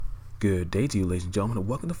Good day to you, ladies and gentlemen, and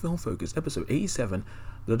welcome to Film Focus, episode 87,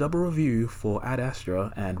 the double review for Ad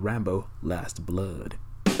Astra and Rambo Last Blood.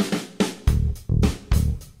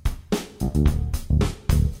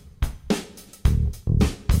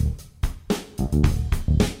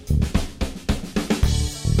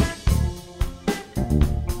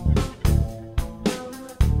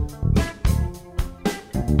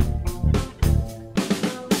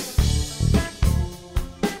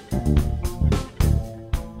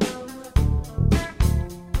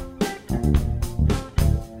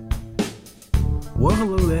 Well,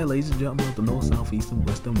 hello there, ladies and gentlemen of the North, South, East, and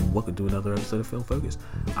West, and welcome to another episode of Film Focus.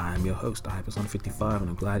 I am your host, Hyperson55, and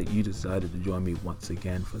I'm glad that you decided to join me once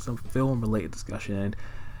again for some film-related discussion, and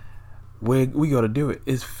we gotta do it.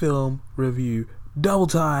 It's film review double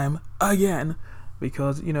time again,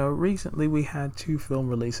 because, recently we had two film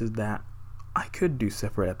releases that I could do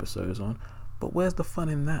separate episodes on, but where's the fun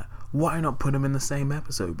in that? Why not put them in the same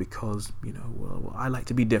episode? Because, I like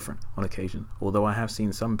to be different on occasion. Although I have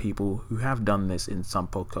seen some people who have done this in some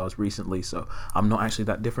podcasts recently, so I'm not actually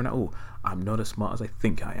that different at all. I'm not as smart as I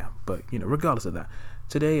think I am. But, regardless of that,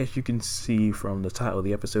 today, as you can see from the title of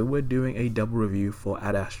the episode, we're doing a double review for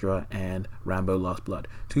Ad Astra and Rambo Last Blood.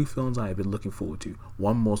 Two films I have been looking forward to.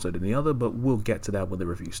 One more so than the other, but we'll get to that when the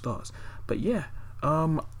review starts. But yeah,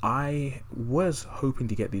 I was hoping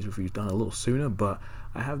to get these reviews done a little sooner, but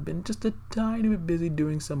I have been just a tiny bit busy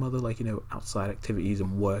doing some other, outside activities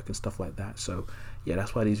and work and stuff like that. So, yeah,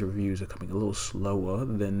 that's why these reviews are coming a little slower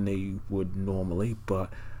than they would normally.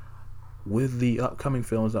 But with the upcoming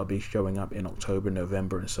films that'll be showing up in October,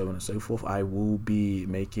 November, and so on and so forth, I will be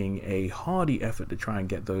making a hearty effort to try and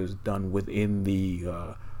get those done within the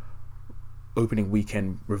opening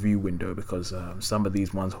weekend review window, because some of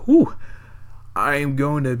these ones, I'm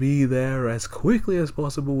going to be there as quickly as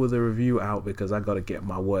possible with the review out, because I got to get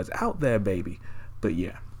my words out there, baby. But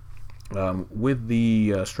yeah, with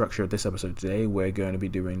the structure of this episode today, we're going to be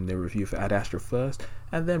doing the review for Ad Astra first,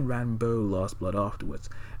 and then Rambo Last Blood afterwards.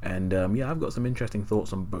 And I've got some interesting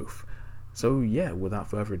thoughts on both. So yeah, without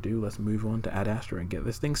further ado, let's move on to Ad Astra and get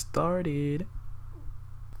this thing started.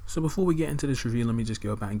 So before we get into this review, let me just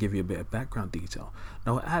go back and give you a bit of background detail.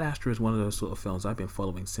 Now, Ad Astra is one of those sort of films I've been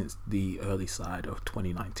following since the early side of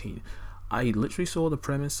 2019. I literally saw the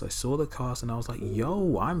premise, I saw the cast, and I was like,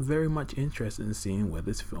 yo, I'm very much interested in seeing where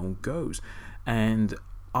this film goes. And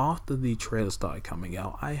after the trailer started coming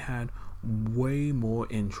out, I had way more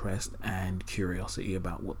interest and curiosity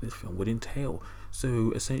about what this film would entail.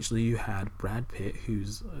 So essentially you had Brad Pitt,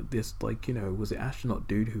 who's this was an astronaut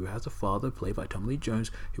dude who has a father played by Tommy Lee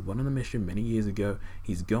Jones, who went on a mission many years ago.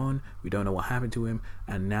 He's gone, we don't know what happened to him,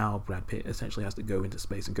 and now Brad Pitt essentially has to go into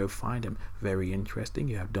space and go find him. Very interesting.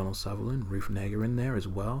 You have Donald Sutherland, Ruth Negga in there as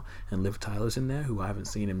well, and Liv Tyler's in there, who I haven't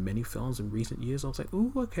seen in many films in recent years. I was like,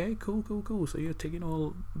 ooh, okay, cool. So you're taking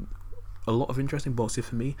a lot of interesting boxes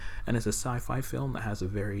for me, and it's a sci-fi film that has a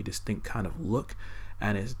very distinct kind of look,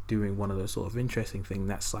 and it's doing one of those sort of interesting things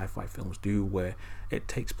that sci-fi films do, where it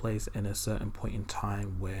takes place in a certain point in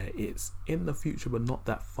time where it's in the future but not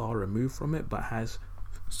that far removed from it, but has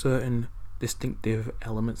certain distinctive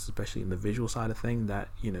elements, especially in the visual side of things, that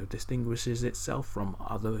distinguishes itself from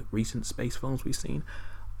other recent space films we've seen.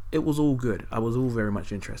 It was all good. I was all very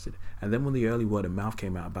much interested. And then when the early word of mouth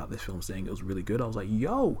came out about this film saying it was really good, I was like,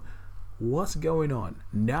 yo, what's going on?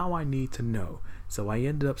 Now I need to know. So I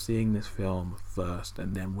ended up seeing this film first,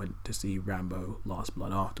 and then went to see Rambo Last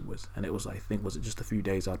Blood afterwards. And it was, was it just a few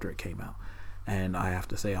days after it came out? And I have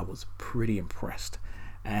to say I was pretty impressed.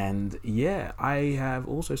 And yeah, I have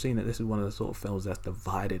also seen that this is one of the sort of films that's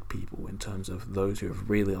divided people in terms of those who have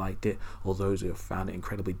really liked it, or those who have found it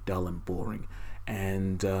incredibly dull and boring.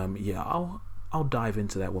 And I'll dive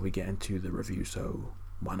into that when we get into the review, so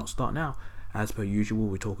why not start now? As per usual,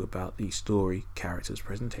 we talk about the story, characters,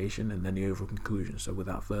 presentation, and then the overall conclusion. So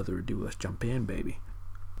without further ado, let's jump in, baby.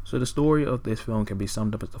 So the story of this film can be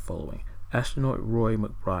summed up as the following. Astronaut Roy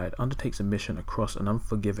McBride undertakes a mission across an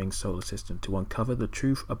unforgiving solar system to uncover the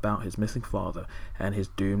truth about his missing father and his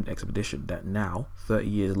doomed expedition that now, 30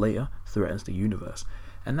 years later, threatens the universe.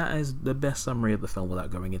 And that is the best summary of the film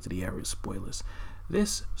without going into the area of spoilers.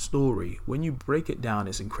 This story, when you break it down,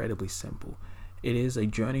 is incredibly simple. It is a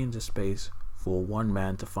journey into space for one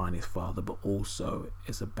man to find his father, but also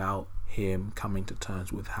it's about him coming to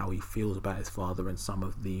terms with how he feels about his father and some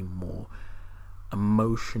of the more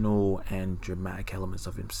emotional and dramatic elements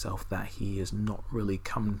of himself that he has not really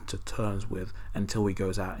come to terms with until he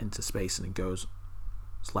goes out into space and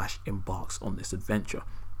embarks on this adventure.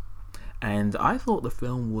 And I thought the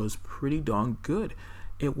film was pretty darn good.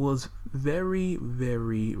 It was very,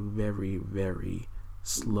 very, very, very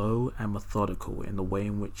slow and methodical in the way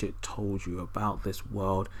in which it told you about this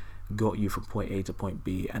world, got you from point A to point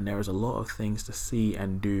B, and there is a lot of things to see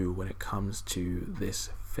and do when it comes to this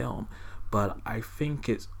film. But I think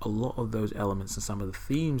it's a lot of those elements and some of the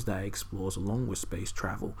themes that it explores along with space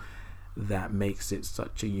travel that makes it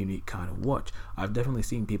such a unique kind of watch. I've definitely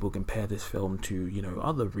seen people compare this film to,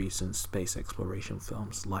 other recent space exploration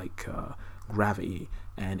films like Gravity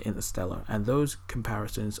and Interstellar, and those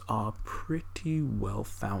comparisons are pretty well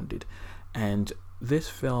founded. And this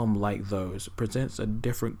film, like those, presents a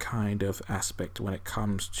different kind of aspect when it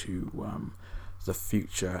comes to the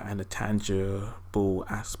future and the tangible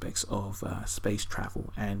aspects of space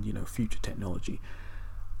travel and future technology.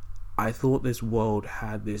 I thought this world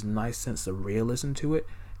had this nice sense of realism to it.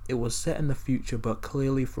 It was set in the future, but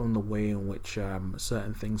clearly from the way in which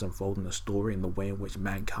certain things unfold in the story and the way in which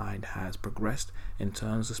mankind has progressed in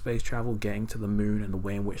terms of space travel, getting to the moon, and the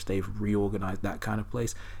way in which they've reorganized that kind of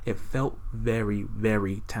place, it felt very,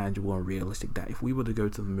 very tangible and realistic that if we were to go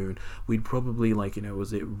to the moon, we'd probably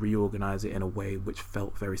reorganize it in a way which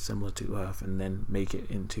felt very similar to Earth, and then make it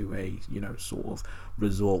into a sort of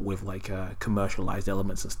resort with commercialized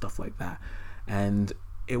elements and stuff like that. And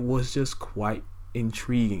it was just quite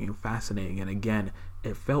intriguing and fascinating, and again,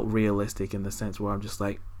 it felt realistic in the sense where I'm just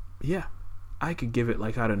like, yeah, I could give it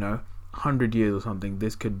 100 years or something,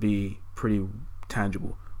 this could be pretty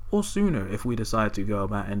tangible, or sooner if we decide to go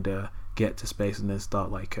about and get to space and then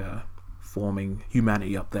start forming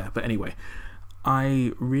humanity up there. But anyway,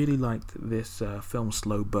 I really liked this film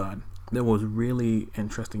Slow Burn. There was really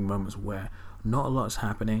interesting moments where not a lot is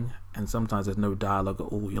happening, and sometimes there's no dialogue at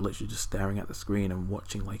all. You're literally just staring at the screen and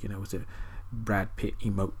watching Brad Pitt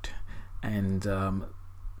emote. And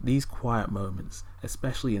these quiet moments,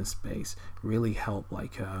 especially in space, really help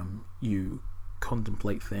you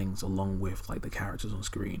contemplate things along with the characters on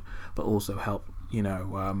screen, but also help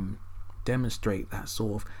demonstrate that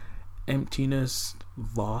sort of emptiness,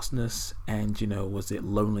 vastness, and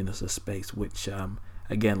loneliness of space, which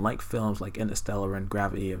again, like films like Interstellar and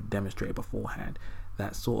Gravity have demonstrated beforehand,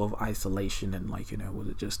 that sort of isolation and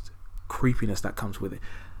just creepiness that comes with it.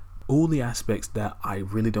 All the aspects that I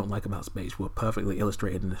really don't like about space were perfectly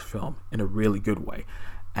illustrated in this film in a really good way.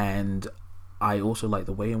 And I also like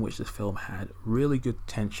the way in which this film had really good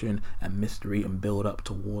tension and mystery and build up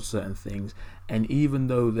towards certain things. And even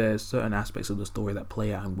though there's certain aspects of the story that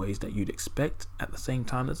play out in ways that you'd expect, at the same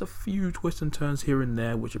time there's a few twists and turns here and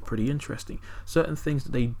there which are pretty interesting. Certain things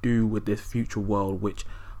that they do with this future world which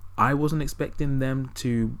I wasn't expecting them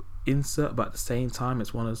to insert, but at the same time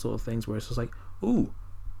it's one of the sort of things where it's just like, ooh,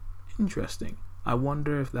 interesting. I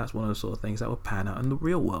wonder if that's one of the sort of things that would pan out in the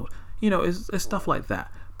real world. It's stuff like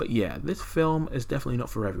that. But yeah, this film is definitely not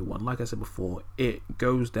for everyone. Like I said before, it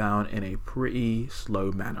goes down in a pretty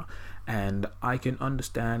slow manner. And I can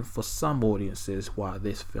understand for some audiences why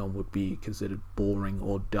this film would be considered boring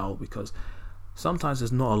or dull, because sometimes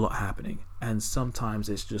there's not a lot happening. And sometimes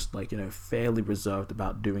it's just fairly reserved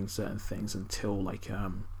about doing certain things until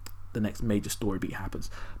the next major story beat happens.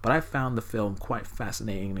 But I found the film quite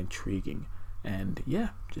fascinating and intriguing, and yeah,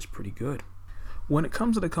 just pretty good. When it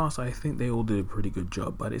comes to the cast, I think they all did a pretty good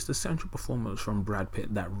job, but it's the central performance from Brad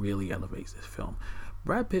Pitt that really elevates this film.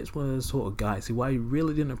 Brad Pitt's one of the sort of guys who I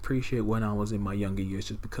really didn't appreciate when I was in my younger years,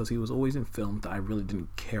 just because he was always in films that I really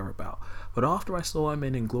didn't care about. But after I saw him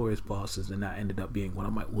in Inglourious Basterds, and that ended up being one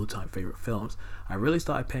of my all-time favorite films, I really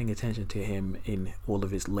started paying attention to him in all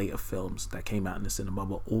of his later films that came out in the cinema,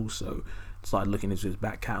 but also started looking into his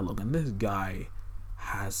back catalogue. And this guy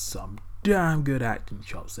has some damn good acting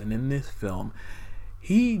chops, and in this film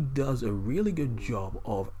he does a really good job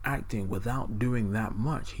of acting without doing that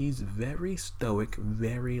much. He's very stoic,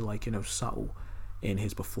 very subtle in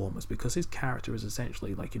his performance, because his character is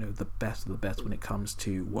essentially the best of the best when it comes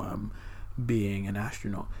to being an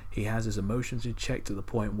astronaut. He has his emotions in check to the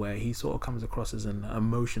point where he sort of comes across as an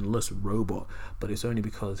emotionless robot, but it's only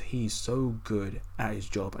because he's so good at his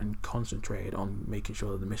job and concentrated on making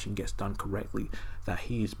sure that the mission gets done correctly that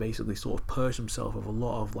he's basically sort of purged himself of a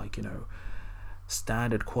lot of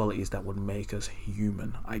standard qualities that would make us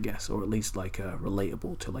human, I guess, or at least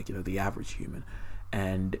relatable to the average human.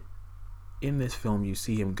 And in this film you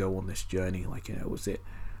see him go on this journey, was it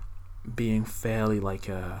being fairly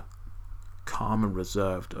calm and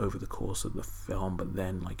reserved over the course of the film, but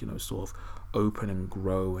then sort of open and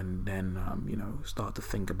grow, and then start to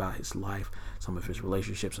think about his life, some of his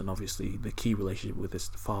relationships, and obviously the key relationship with his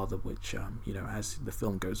father, which as the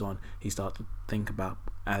film goes on he starts to think about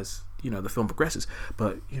as the film progresses.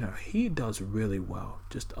 But he does really well,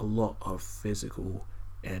 just a lot of physical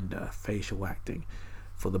and facial acting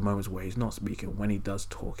for the moments where he's not speaking. When he does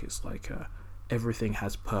talk, it's everything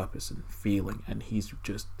has purpose and feeling, and he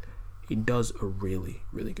does a really,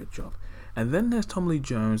 really good job. And then there's Tommy Lee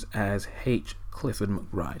Jones as H. Clifford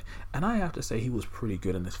McBride, and I have to say he was pretty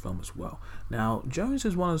good in this film as well. Now, Jones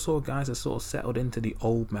is one of the sort of guys that sort of settled into the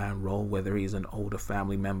old man role, whether he's an older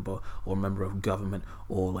family member or a member of government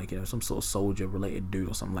or some sort of soldier related dude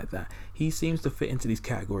or something like that. He seems to fit into these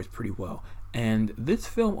categories pretty well. And this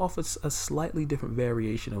film offers a slightly different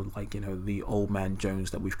variation of the old man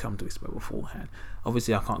Jones that we've come to expect beforehand.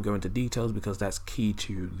 Obviously, I can't go into details because that's key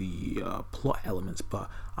to the plot elements, but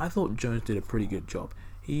I thought Jones did a pretty good job.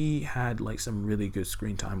 He had some really good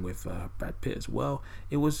screen time with Brad Pitt as well.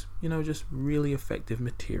 It was just really effective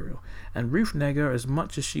material. And Ruth Negga, as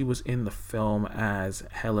much as she was in the film as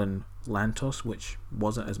Helen Lantos, which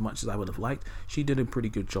wasn't as much as I would have liked, she did a pretty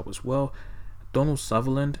good job as well. Donald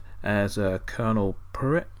Sutherland as Colonel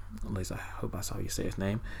Pruitt, at least I hope that's how you say his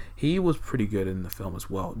name, he was pretty good in the film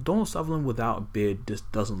as well. Donald Sutherland without a beard just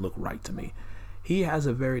doesn't look right to me. He has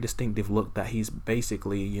a very distinctive look that he's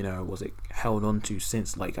basically, held on to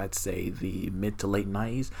since I'd say the mid to late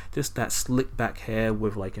 90s. Just that slick back hair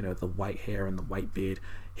with the white hair and the white beard.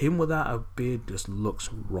 Him without a beard just looks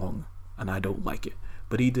wrong, and I don't like it.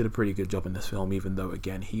 But he did a pretty good job in this film, even though,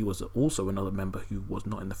 again, he was also another member who was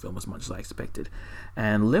not in the film as much as I expected.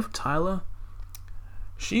 And Liv Tyler,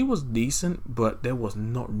 she was decent, but there was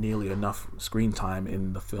not nearly enough screen time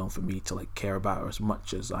in the film for me to care about her as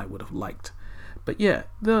much as I would have liked. But yeah,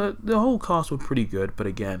 the whole cast were pretty good. But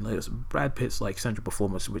again, it was Brad Pitt's central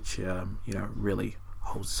performance, which really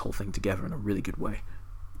holds this whole thing together in a really good way.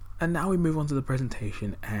 And now we move on to the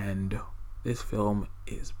presentation, and this film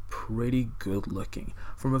is pretty good looking.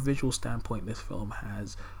 From a visual standpoint, this film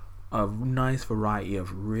has a nice variety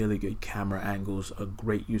of really good camera angles, a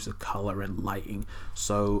great use of color and lighting.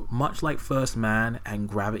 So much like First Man and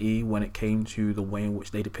Gravity, when it came to the way in which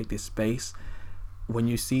they depicted space, when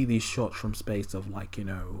you see these shots from space of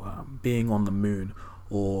being on the moon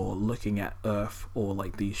or looking at Earth, or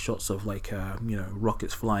these shots of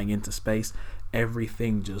rockets flying into space,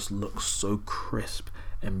 everything just looks so crisp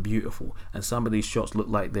and beautiful. And some of these shots look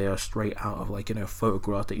like they are straight out of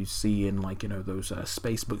photographs that you see in those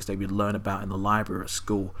space books that we learn about in the library at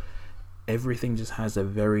school. Everything just has a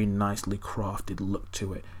very nicely crafted look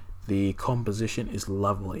to it. The composition is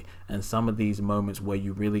lovely, and some of these moments where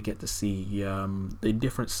you really get to see the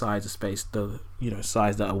different sides of space, the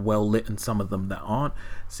sides that are well lit and some of them that aren't,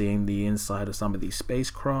 seeing the inside of some of these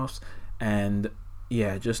spacecrafts, and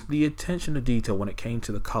just the attention to detail when it came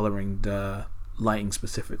to the coloring, the lighting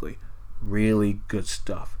specifically, really good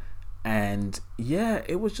stuff. And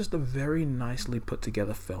it was just a very nicely put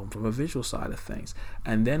together film from a visual side of things.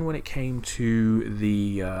 And then when it came to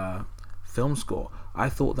the film score, I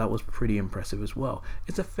thought that was pretty impressive as well.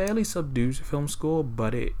 It's a fairly subdued film score,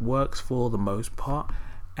 but it works for the most part,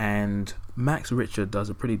 and Max Richter does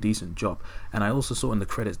a pretty decent job. And I also saw in the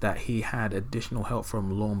credits that he had additional help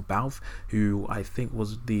from Lorne Balfe, who I think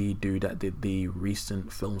was the dude that did the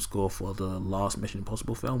recent film score for the last Mission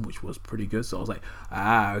Impossible film, which was pretty good. So I was like,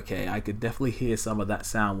 okay, I could definitely hear some of that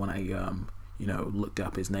sound when I looked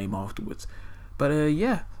up his name afterwards. But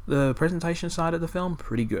the presentation side of the film,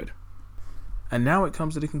 pretty good. And now it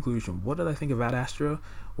comes to the conclusion. What did I think of Ad Astra?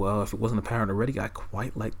 Well, if it wasn't apparent already, I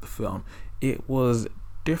quite liked the film. It was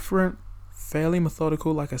different, fairly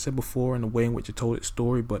methodical, like I said before, in the way in which it told its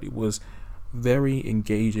story, but it was very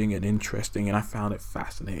engaging and interesting, and I found it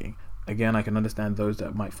fascinating. Again, I can understand those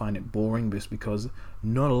that might find it boring just because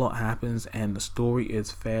not a lot happens, and the story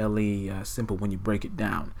is fairly simple when you break it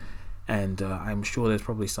down. And I'm sure there's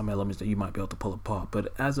probably some elements that you might be able to pull apart.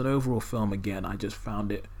 But as an overall film, again, I just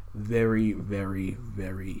found it very, very,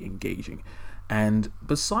 very engaging. And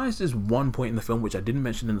besides this one point in the film, which I didn't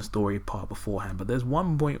mention in the story part beforehand, but there's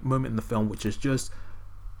one moment in the film which is just,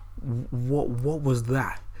 what was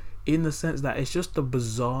that? In the sense that it's just a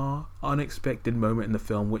bizarre, unexpected moment in the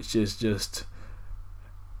film, which is just,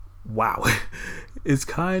 wow. It's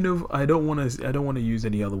kind of, I don't want to use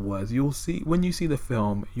any other words. You'll see, when you see the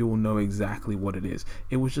film, you'll know exactly what it is.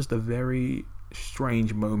 It was just a very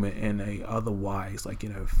strange moment in a otherwise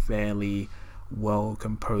fairly well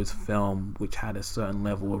composed film which had a certain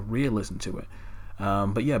level of realism to it,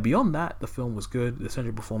 but beyond that, the film was good. The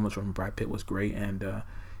central performance from Brad Pitt was great, and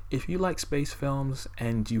if you like space films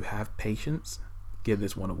and you have patience, give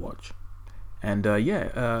this one a watch. And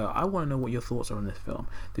I want to know what your thoughts are on this film.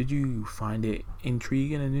 Did you find it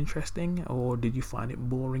intriguing and interesting, or did you find it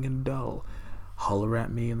boring and dull? Holler at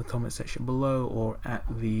me in the comment section below, or at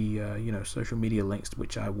the social media links,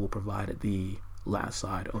 which I will provide at the last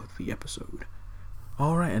side of the episode.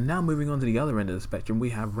 Alright, and now moving on to the other end of the spectrum, we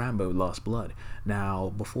have Rambo Last Blood.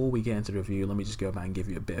 Now, before we get into the review, let me just go back and give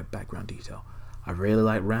you a bit of background detail. I really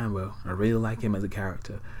like Rambo. I really like him as a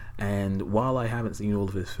character. And while I haven't seen all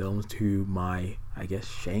of his films, to my, I guess,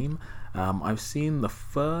 shame, I've seen the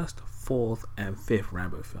first, fourth, and fifth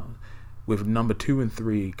Rambo films, with number 2 and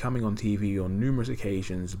 3 coming on TV on numerous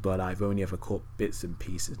occasions, but I've only ever caught bits and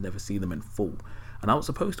pieces, never seen them in full. And I was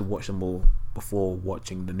supposed to watch them all before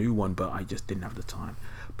watching the new one, but I just didn't have the time.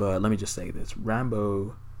 But let me just say this: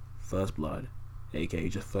 Rambo First Blood, aka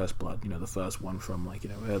just First Blood, the first one from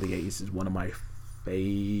early 80s, is one of my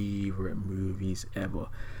favorite movies ever.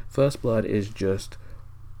 First Blood is just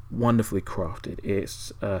wonderfully crafted.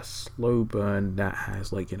 It's a slow burn that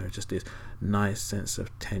has just this nice sense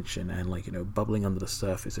of tension and bubbling under the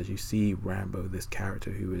surface as you see Rambo, this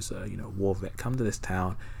character who is a war vet, come to this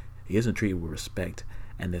town. He isn't treated with respect,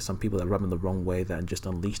 and there's some people that rub him the wrong way that just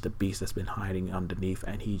unleash the beast that's been hiding underneath,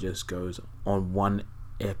 and he just goes on one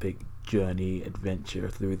epic journey adventure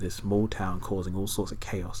through this small town, causing all sorts of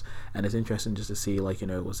chaos. And it's interesting just to see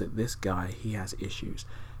was it this guy, he has issues,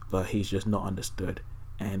 but he's just not understood,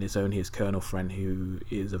 and it's only his colonel friend who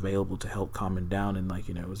is available to help calm him down and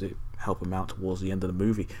help him out towards the end of the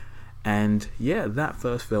movie. And yeah, that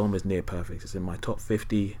first film is near perfect. It's in my top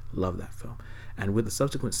 50. Love that film. And with the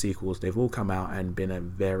subsequent sequels, they've all come out and been at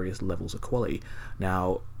various levels of quality.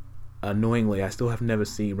 Now, annoyingly, I still have never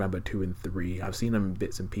seen Rambo 2 and 3. I've seen them in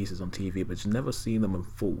bits and pieces on TV, but just never seen them in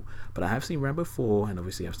full. But I have seen Rambo 4, and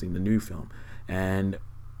obviously I've seen the new film. And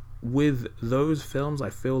with those films, I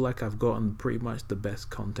feel like I've gotten pretty much the best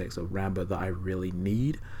context of Rambo that I really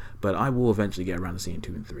need. But I will eventually get around to seeing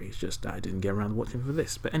 2 and 3. It's just I didn't get around to watching for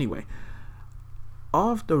this. But anyway,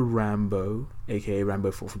 after Rambo, aka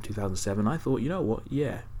Rambo 4 from 2007, I thought, what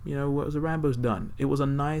was the Rambo's done. It was a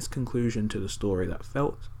nice conclusion to the story that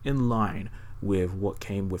felt in line with what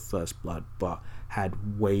came with First Blood, but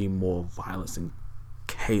had way more violence and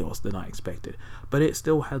chaos than I expected. But it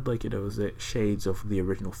still had shades of the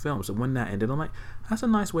original film. So when that ended, I'm like, that's a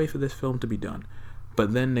nice way for this film to be done.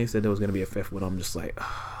 But then they said there was going to be a fifth one. I'm just like,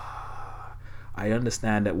 I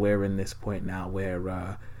understand that we're in this point now where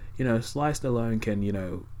Sly Stallone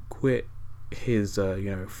can quit his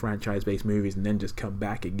franchise-based movies and then just come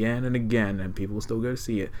back again and again, and people will still go to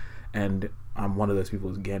see it. And I'm one of those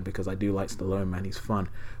people again, because I do like Stallone, man, he's fun.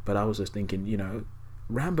 But I was just thinking,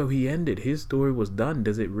 Rambo, he ended, his story was done.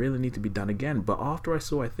 Does it really need to be done again? But after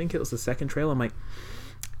I think it was the second trailer, I'm like,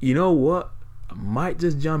 you know what? I might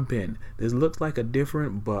just jump in. This looks like a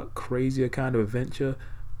different but crazier kind of adventure.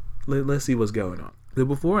 Let's see what's going on. So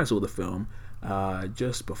before I saw the film,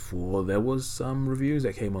 just before, there was some reviews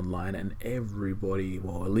that came online, and everybody,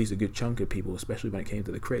 well, at least a good chunk of people, especially when it came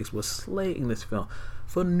to the critics, was slating this film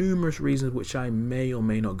for numerous reasons, which I may or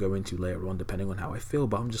may not go into later on, depending on how I feel.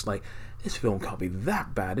 But I'm just like, this film can't be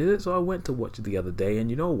that bad, is it? So I went to watch it the other day,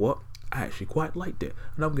 and you know what? I actually quite liked it,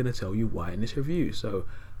 and I'm going to tell you why in this review. So,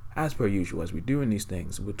 as per usual, as we do in these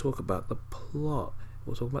things, we'll talk about the plot,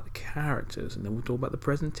 we'll talk about the characters, and then we'll talk about the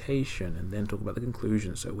presentation, and then talk about the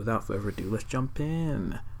conclusion. So without further ado, let's jump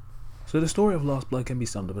in. So the story of Last Blood can be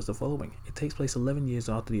summed up as the following. It takes place 11 years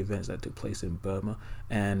after the events that took place in Burma,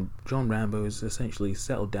 and John Rambo is essentially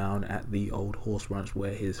settled down at the old horse ranch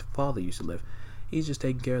where his father used to live. He's just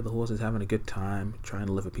taking care of the horses, having a good time, trying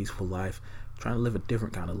to live a peaceful life, trying to live a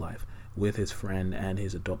different kind of life with his friend and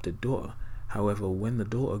his adopted daughter. However, when the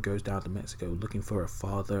daughter goes down to Mexico looking for her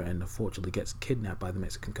father and unfortunately gets kidnapped by the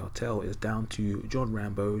Mexican cartel, it's down to John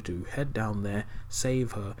Rambo to head down there,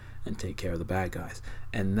 save her, and take care of the bad guys.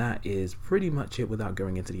 And that is pretty much it without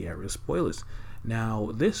going into the area of spoilers.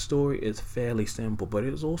 Now, this story is fairly simple, but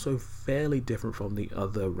it is also fairly different from the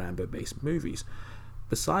other Rambo-based movies.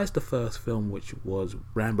 Besides the first film, which was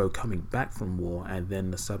Rambo coming back from war, and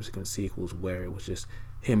then the subsequent sequels where it was just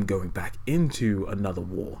him going back into another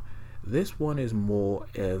war, this one is more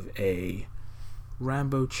of a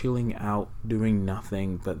Rambo chilling out, doing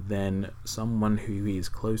nothing, but then someone who he's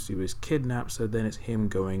close to is kidnapped, so then it's him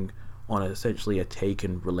going on essentially a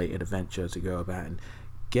Taken-related adventure to go about and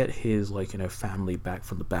get his family back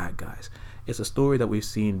from the bad guys. It's a story that we've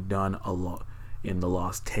seen done a lot in the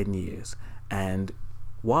last 10 years, and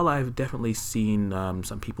while I've definitely seen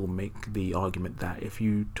some people make the argument that if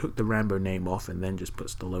you took the Rambo name off and then just put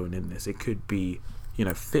Stallone in this, it could be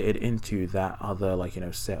fitted into that other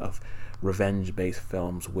set of revenge-based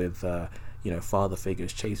films with father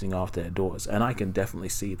figures chasing after their daughters, and I can definitely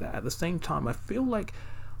see that. At the same time, I feel like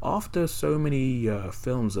after so many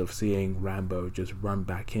films of seeing Rambo just run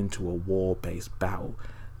back into a war-based battle,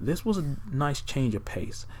 this was a nice change of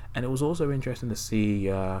pace, and it was also interesting to see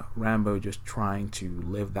Rambo just trying to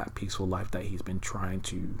live that peaceful life that he's been trying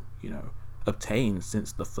to, obtain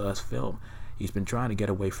since the first film. He's been trying to get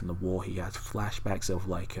away from the war. He has flashbacks of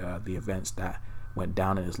the events that went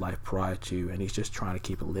down in his life prior to, and he's just trying to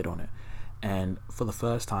keep a lid on it. And for the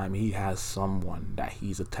first time, he has someone that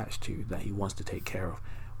he's attached to, that he wants to take care of,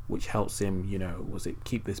 which helps him,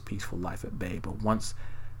 keep this peaceful life at bay. But once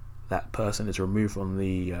that person is removed from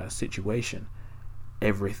the situation,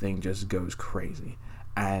 everything just goes crazy.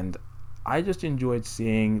 And I just enjoyed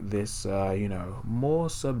seeing this, more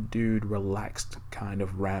subdued, relaxed kind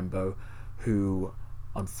of Rambo, who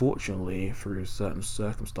unfortunately, through certain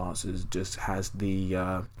circumstances, just has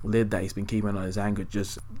the lid that he's been keeping on his anger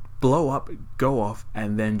just blow up, go off,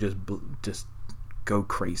 and then just go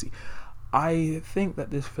crazy. I think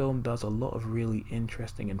that this film does a lot of really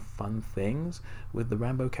interesting and fun things with the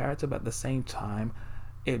Rambo character, but at the same time,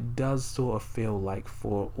 it does sort of feel like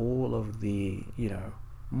for all of the,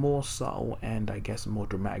 more subtle and I guess more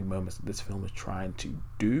dramatic moments that this film is trying to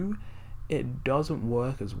do, it doesn't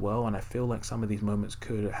work as well. And I feel like some of these moments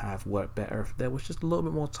could have worked better if there was just a little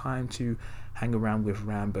bit more time to hang around with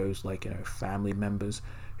Rambo's family members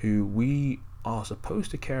who we are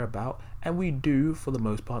supposed to care about, and we do for the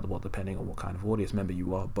most part, well, depending on what kind of audience member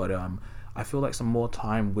you are. But I feel like some more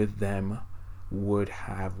time with them would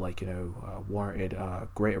have warranted a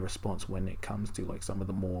greater response when it comes to some of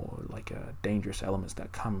the more dangerous elements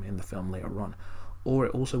that come in the film later on. Or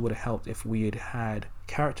it also would have helped if we had had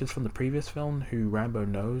characters from the previous film who Rambo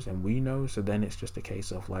knows and we know, so then it's just a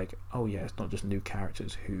case of oh yeah, it's not just new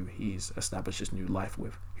characters who he's established this new life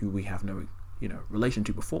with, who we have no relation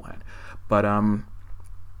to beforehand. But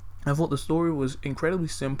I thought the story was incredibly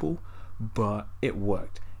simple, but it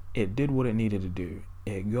worked. It did what it needed to do.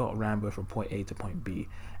 It got Rambo from point A to point B,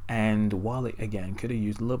 and while it again could have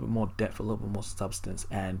used a little bit more depth, a little bit more substance,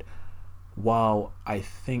 and while I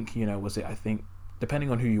think I think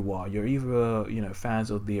depending on who you are, you're either fans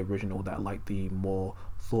of the original that like the more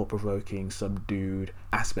thought-provoking, subdued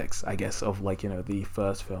aspects, I guess, of the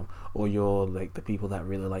first film, or you're the people that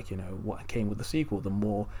really what came with the sequel, the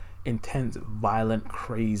more intense, violent,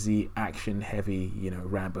 crazy, action-heavy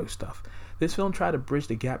Rambo stuff. This film tried to bridge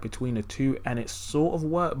the gap between the two, and it sort of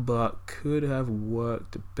worked, but could have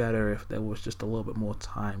worked better if there was just a little bit more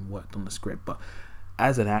time worked on the script. But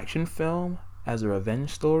as an action film, as a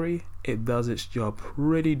revenge story, it does its job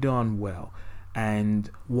pretty darn well. And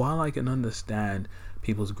while I can understand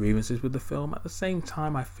people's grievances with the film, at the same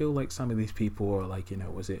time I feel like some of these people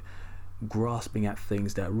are grasping at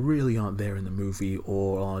things that really aren't there in the movie,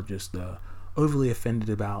 or are just overly offended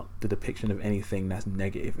about the depiction of anything that's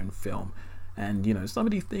negative in film. And some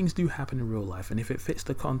of these things do happen in real life, and if it fits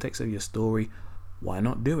the context of your story, why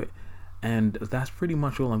not do it? And that's pretty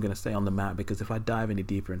much all I'm going to say on the matter, because if I dive any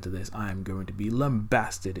deeper into this, I am going to be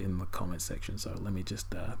lambasted in the comment section. So let me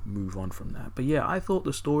just move on from that. But yeah, I thought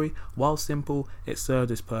the story, while simple, it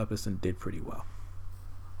served its purpose and did pretty well.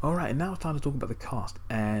 Alright, and now it's time to talk about the cast.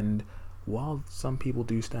 And while some people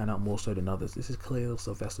do stand out more so than others, this is clearly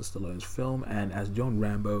Sylvester Stallone's film, and as John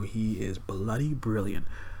Rambo, he is bloody brilliant.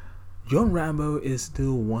 John Rambo is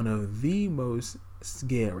still one of the most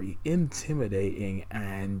scary, intimidating,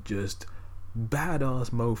 and just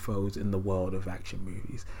badass mofos in the world of action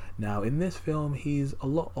movies. Now, in this film, he's a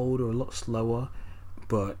lot older, a lot slower,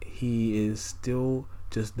 but he is still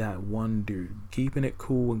just that one dude, keeping it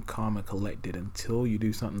cool and calm and collected until you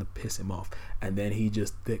do something to piss him off, and then he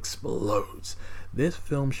just explodes. This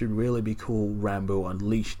film should really be called Rambo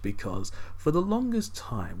Unleashed, because for the longest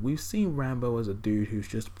time we've seen Rambo as a dude who's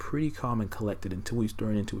just pretty calm and collected until he's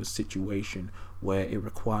thrown into a situation where it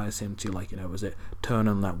requires him to turn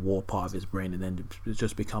on that war part of his brain and then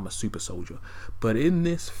just become a super soldier. But in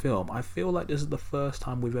this film, I feel like this is the first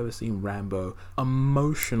time we've ever seen Rambo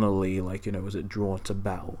emotionally drawn to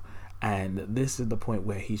battle. And this is the point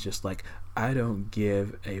where he's just I don't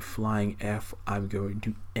give a flying F, I'm going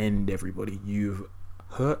to end everybody. You've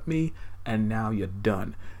hurt me, and now you're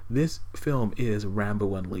done. This film is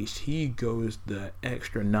Rambo Unleashed. He goes the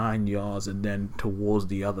extra 9 yards and then towards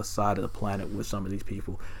the other side of the planet with some of these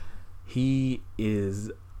people. He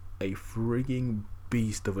is a frigging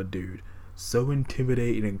beast of a dude. So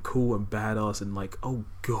intimidating and cool and badass, and oh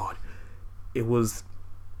god.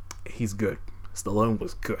 He's good. Stallone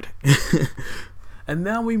was good. And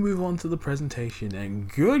now we move on to the presentation, and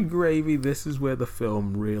good gravy, this is where the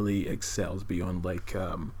film really excels beyond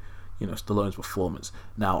Stallone's performance.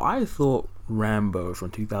 Now, I thought Rambo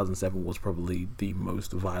from 2007 was probably the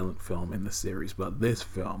most violent film in the series, but this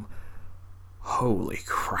film Holy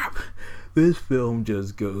crap. This film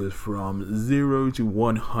just goes from 0 to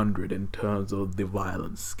 100 in terms of the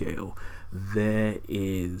violence scale. There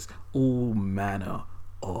is all manner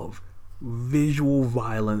of visual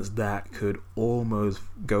violence that could almost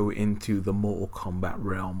go into the Mortal Kombat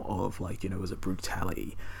realm of, like, was it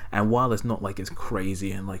brutality. And while it's not like it's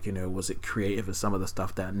crazy and, like, was it creative as some of the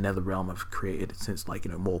stuff that NetherRealm have created since, like,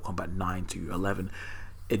 Mortal Kombat 9 to 11,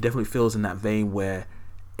 it definitely feels in that vein where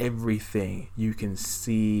everything you can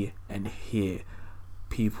see and hear,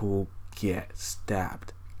 people get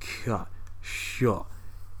stabbed, cut, shot,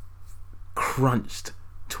 crunched,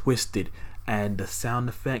 twisted, and the sound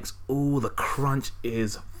effects, the crunch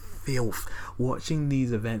is filth. Watching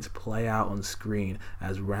these events play out on screen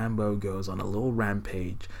as Rambo goes on a little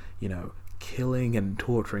rampage, killing and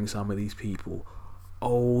torturing some of these people.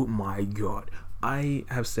 Oh my god. I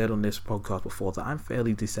have said on this podcast before that I'm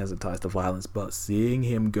fairly desensitized to violence, but seeing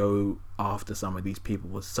him go after some of these people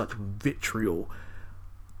with such vitriol,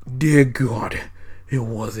 dear God, it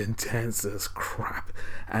was intense as crap.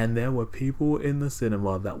 And there were people in the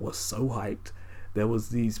cinema that were so hyped. There was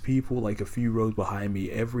these people like a few rows behind me.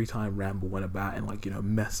 Every time Rambo went about and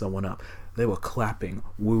messed someone up, they were clapping,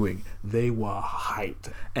 wooing, they were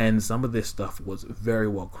hyped. And some of this stuff was very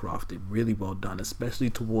well crafted, really well done, especially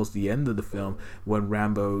towards the end of the film when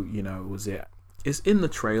Rambo, it's in the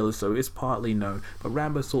trailer, so it's partly known, but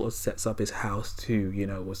Rambo sort of sets up his house to,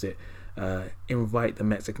 invite the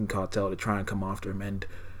Mexican cartel to try and come after him. And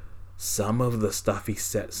some of the stuff he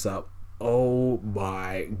sets up, oh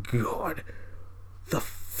my god, the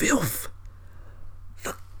filth,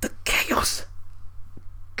 the chaos,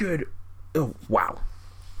 good, oh wow,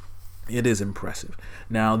 it is impressive.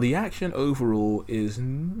 Now, the action overall is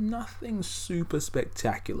nothing super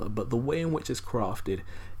spectacular, but the way in which it's crafted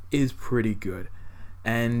is pretty good.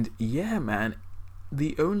 And yeah, man,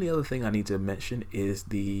 the only other thing I need to mention is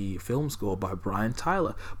the film score by Brian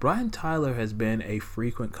Tyler. Brian Tyler has been a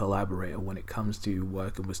frequent collaborator when it comes to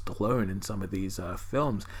working with Stallone in some of these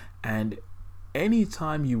films, and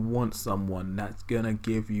anytime you want someone that's gonna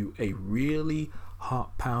give you a really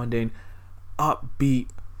heart-pounding, upbeat,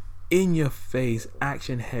 in-your-face,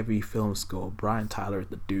 action-heavy film score, Brian Tyler is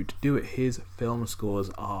the dude to do it. His film scores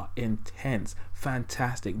are intense,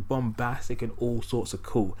 fantastic, bombastic, and all sorts of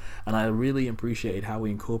cool. And I really appreciated how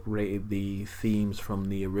he incorporated the themes from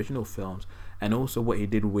the original films, and also what he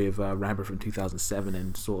did with Rambo from 2007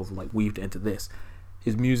 and sort of like weaved it into this.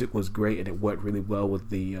 His music was great and it worked really well with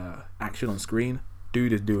the action on screen.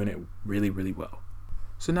 Dude is doing it really, really well.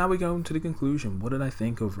 So now we go into the conclusion. What did I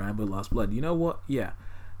think of Rambo Last Blood? You know what? Yeah.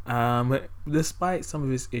 Despite some of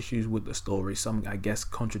his issues with the story, some, I guess,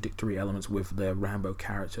 contradictory elements with the Rambo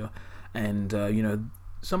character, and,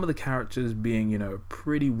 some of the characters being,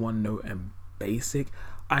 pretty one-note and basic,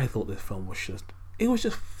 I thought this film was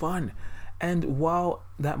just fun. And while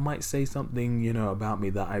that might say something, about me,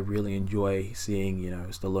 that I really enjoy seeing,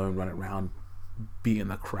 Stallone run around beating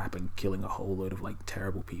the crap and killing a whole load of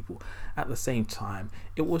terrible people, at the same time,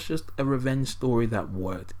 it was just a revenge story that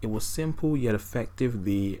worked. It was simple yet effective.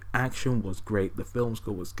 The action was great. The film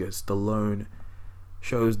score was good. Stallone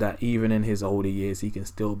shows that even in his older years, he can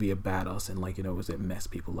still be a badass and mess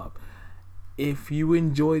people up. If you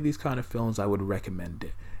enjoy these kind of films, I would recommend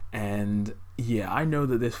it. And yeah, I know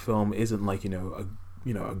that this film isn't a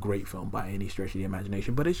great film by any stretch of the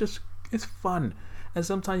imagination, but it's fun. And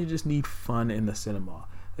sometimes you just need fun in the cinema.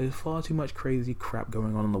 There's far too much crazy crap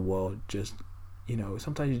going on in the world. Just,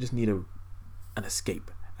 sometimes you just need an escape.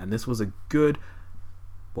 And this was a good,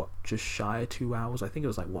 just shy of 2 hours. I think it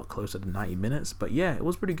was closer to 90 minutes. But yeah, it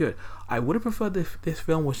was pretty good. I would have preferred if this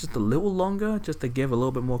film was just a little longer, just to give a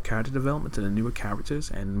little bit more character development to the newer characters,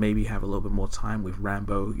 and maybe have a little bit more time with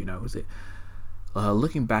Rambo.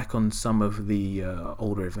 Looking back on some of the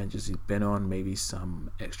older adventures he's been on, maybe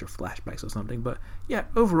some extra flashbacks or something. But yeah,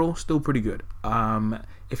 overall, still pretty good.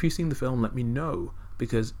 If you've seen the film, let me know,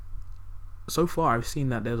 because so far I've seen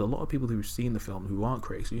that there's a lot of people who've seen the film who aren't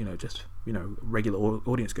critics, regular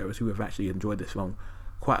audience goers who have actually enjoyed this film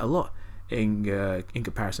quite a lot in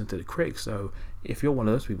comparison to the critics. So if you're one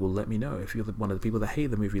of those people, let me know. If you're one of the people that hate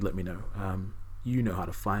the movie, let me know. You know how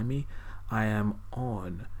to find me. I am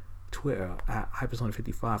on Twitter at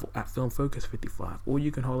Hypersonic55 or at FilmFocus55, or you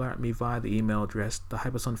can holler at me via the email address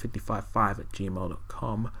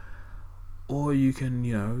thehypersonic555@gmail.com, or you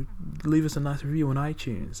can leave us a nice review on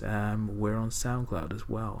iTunes. We're on SoundCloud as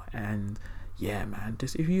well, and yeah, man,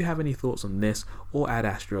 just if you have any thoughts on this or Ad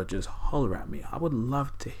Astra, just holler at me. I would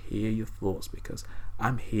love to hear your thoughts because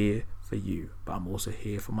I'm here for you, but I'm also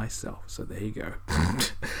here for myself. So there you go. I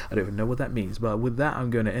don't even know what that means, but with that, I'm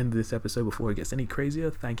going to end this episode before it gets any crazier.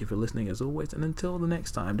 Thank you for listening as always, and until the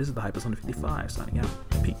next time, this is the Hypersonic 55 signing out.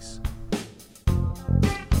 Peace.